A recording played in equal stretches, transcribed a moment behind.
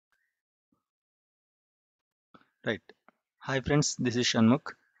Right. Hi friends, this is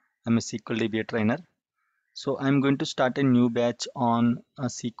Shanmukh. I'm a SQL DBA trainer. So I'm going to start a new batch on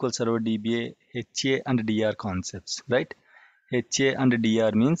SQL Server DBA HA and DR concepts, right? HA and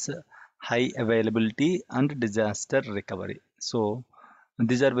DR means high availability and disaster recovery. So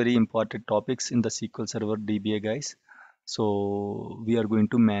these are very important topics in the SQL Server DBA guys. So we are going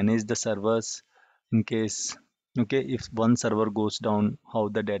to manage the servers in case, okay, if one server goes down, how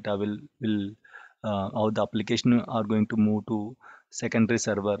the data will how the application are going to move to secondary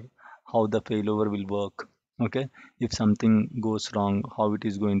server, how the failover will work, okay, if something goes wrong, how it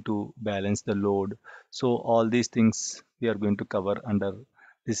is going to balance the load. So all these things we are going to cover under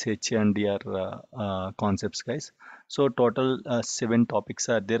this H&DR concepts, guys. So total seven topics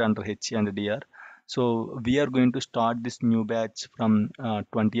are there under H&DR. So we are going to start this new batch from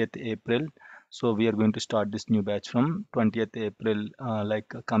 20th April. So we are going to start this new batch from 20th April,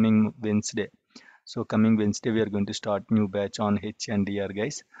 like coming Wednesday. So coming Wednesday, we are going to start new batch on H&DR,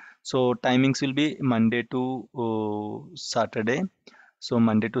 guys. So timings will be Monday to Saturday. So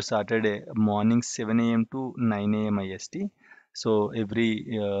Monday to Saturday, morning 7 a.m. to 9 a.m. IST. So every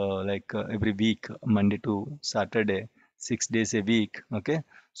week, Monday to Saturday, 6 days a week. Okay.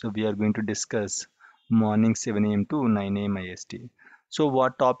 So we are going to discuss morning 7 a.m. to 9 a.m. IST. So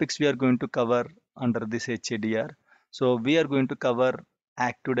what topics we are going to cover under this HADR? So we are going to cover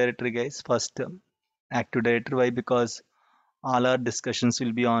Active Directory, guys. First, Active Directory. Why? Because all our discussions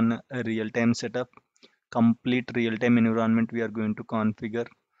will be on a real-time setup, complete real-time environment we are going to configure.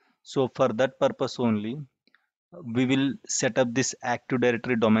 So for that purpose only, we will set up this Active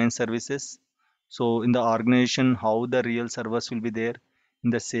Directory domain services. So in the organization, how the real servers will be there. In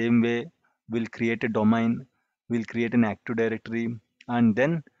the same way, we'll create a domain, we'll create an Active Directory, and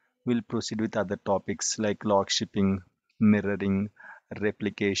then we'll proceed with other topics like log shipping, mirroring,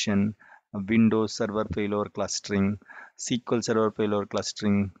 replication, Windows Server failover clustering, SQL Server failover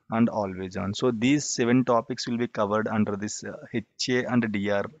clustering, and always on. So these seven topics will be covered under this HA and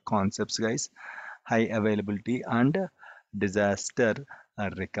DR concepts, guys. High availability and disaster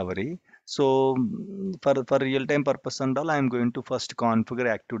recovery. So for real-time purpose and all, I am going to first configure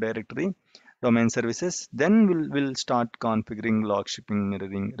Active Directory domain services. Then we'll start configuring log shipping,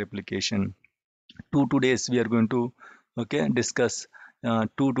 mirroring, replication. Two days we are going to discuss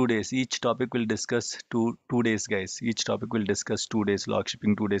two days. Each topic will discuss two days, guys. Each topic will discuss 2 days log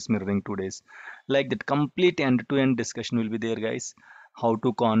shipping, 2 days mirroring, 2 days, like that. Complete end-to-end discussion will be there, guys. How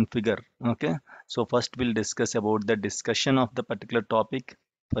to configure. Okay, so first we'll discuss about the discussion of the particular topic.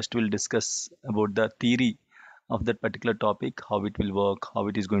 First we'll discuss about the theory of that particular topic, how it will work, how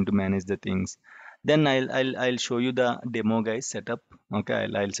it is going to manage the things. Then I'll show you the demo, guys, setup. Okay,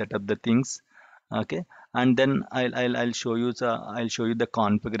 I'll set up the things. Okay, and then I'll show you the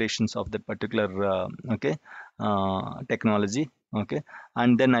configurations of that particular technology. Okay,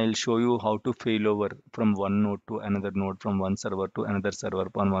 and then I'll show you how to fail over from one node to another node, from one server to another server,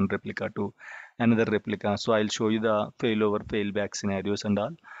 from one replica to another replica. So I'll show you the failover failback scenarios and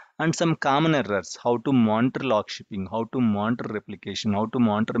all, and some common errors, how to monitor log shipping, how to monitor replication, how to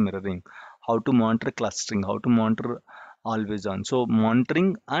monitor mirroring, how to monitor clustering, how to monitor always on. So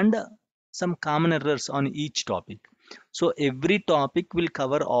monitoring and some common errors on each topic. So every topic will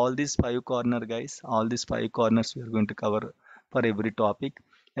cover all these five corner, guys. All these five corners we are going to cover for every topic.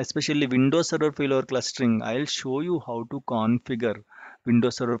 Especially Windows Server failover clustering. I'll show you how to configure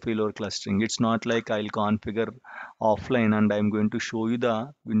Windows Server failover clustering. It's not like I'll configure offline and I'm going to show you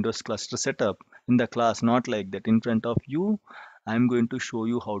the Windows cluster setup in the class. Not like that. In front of you, I'm going to show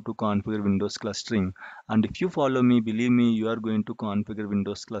you how to configure Windows clustering. And if you follow me, believe me, you are going to configure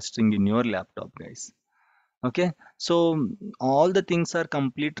Windows clustering in your laptop, guys. Okay, so all the things are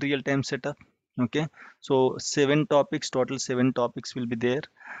complete real-time setup. Okay, so total seven topics will be there.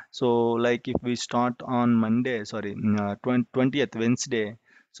 So like if we start on Monday, sorry, 20th Wednesday,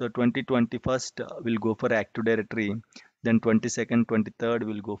 so 2021st we'll go for Active Directory, then 22nd 23rd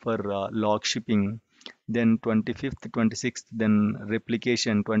we'll go for log shipping, then 25th 26th then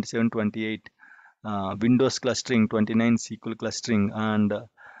replication, 27 28 Windows clustering, 29 SQL clustering, and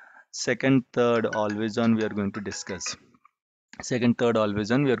second third always on we are going to discuss. Second third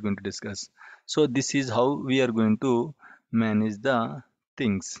always on we are going to discuss. So this is how we are going to manage the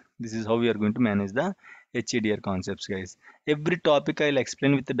things. This is how we are going to manage the HADR concepts, guys. Every topic I'll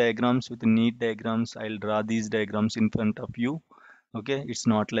explain with the diagrams, with the neat diagrams. I'll draw these diagrams in front of you. Okay, it's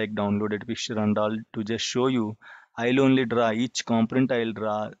not like downloaded picture and all to just show you. I'll only draw each component. I'll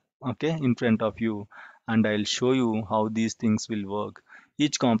draw, okay, in front of you, and I'll show you how these things will work.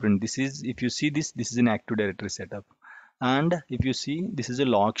 Each component, this is, if you see this, this is an Active Directory setup, and if you see, this is a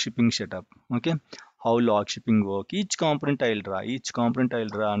log shipping setup. Okay, how log shipping work. Each component I'll draw,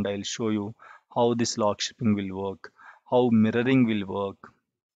 and I'll show you how this log shipping will work, how mirroring will work.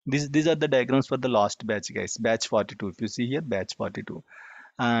 These are the diagrams for the last batch, guys, batch 42. If you see here, batch 42,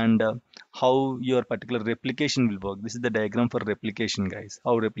 and how your particular replication will work. This is the diagram for replication, guys,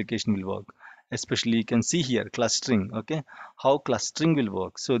 how replication will work. Especially you can see here clustering, okay, how clustering will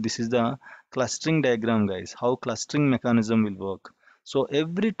work. So this is the clustering diagram, guys, how clustering mechanism will work. So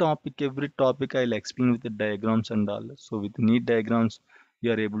every topic I'll explain with the diagrams and all. So with neat diagrams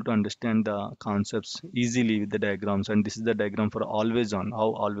you are able to understand the concepts easily with the diagrams. And this is the diagram for always on,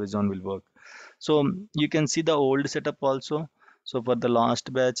 how always on will work. So you can see the old setup also. So for the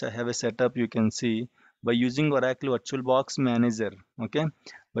last batch, I have a setup. You can see by using Oracle Virtual Box Manager. Okay,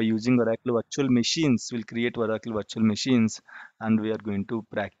 by using Oracle Virtual Machines, we'll create Oracle Virtual Machines, and we are going to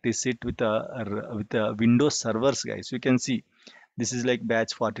practice it with a Windows servers, guys. You can see this is like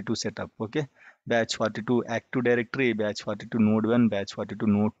batch 42 setup. Okay, batch 42 Active Directory, batch 42 Node 1, batch 42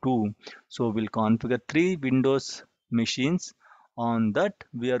 Node 2. So we'll configure 3 Windows machines. On that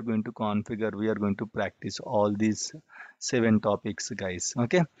we are going to configure, we are going to practice all these 7 topics, guys.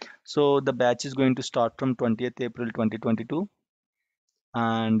 Okay, so the batch is going to start from 20th April 2022,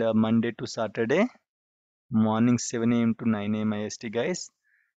 and Monday to Saturday morning 7 a.m. to 9 a.m. IST, guys.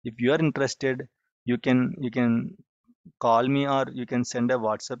 If you are interested, you can call me, or you can send a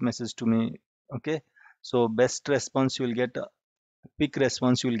WhatsApp message to me. Okay, so best response you will get, quick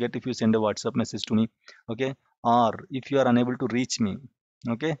response you will get if you send a WhatsApp message to me. Okay, or if you are unable to reach me,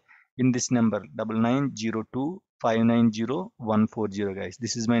 okay, in this number 9902590140, guys,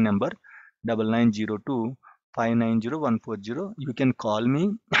 this is my number, 9902590140. You can call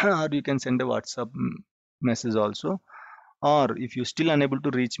me or you can send a WhatsApp message also. Or if you still unable to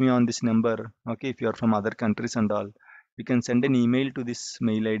reach me on this number, okay, if you are from other countries and all, you can send an email to this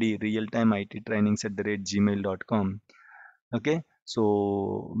mail ID, realtimeitrainings@gmail.com. Okay,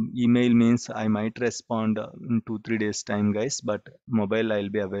 so email means I might respond in 2 3 days time, guys, but mobile I'll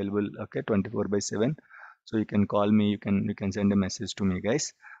be available, okay, 24 by 7. So you can call me, you can send a message to me,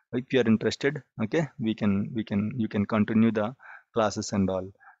 guys, if you are interested. Okay, you can continue the classes and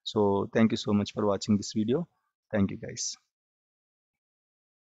all. So thank you so much for watching this video. Thank you, guys.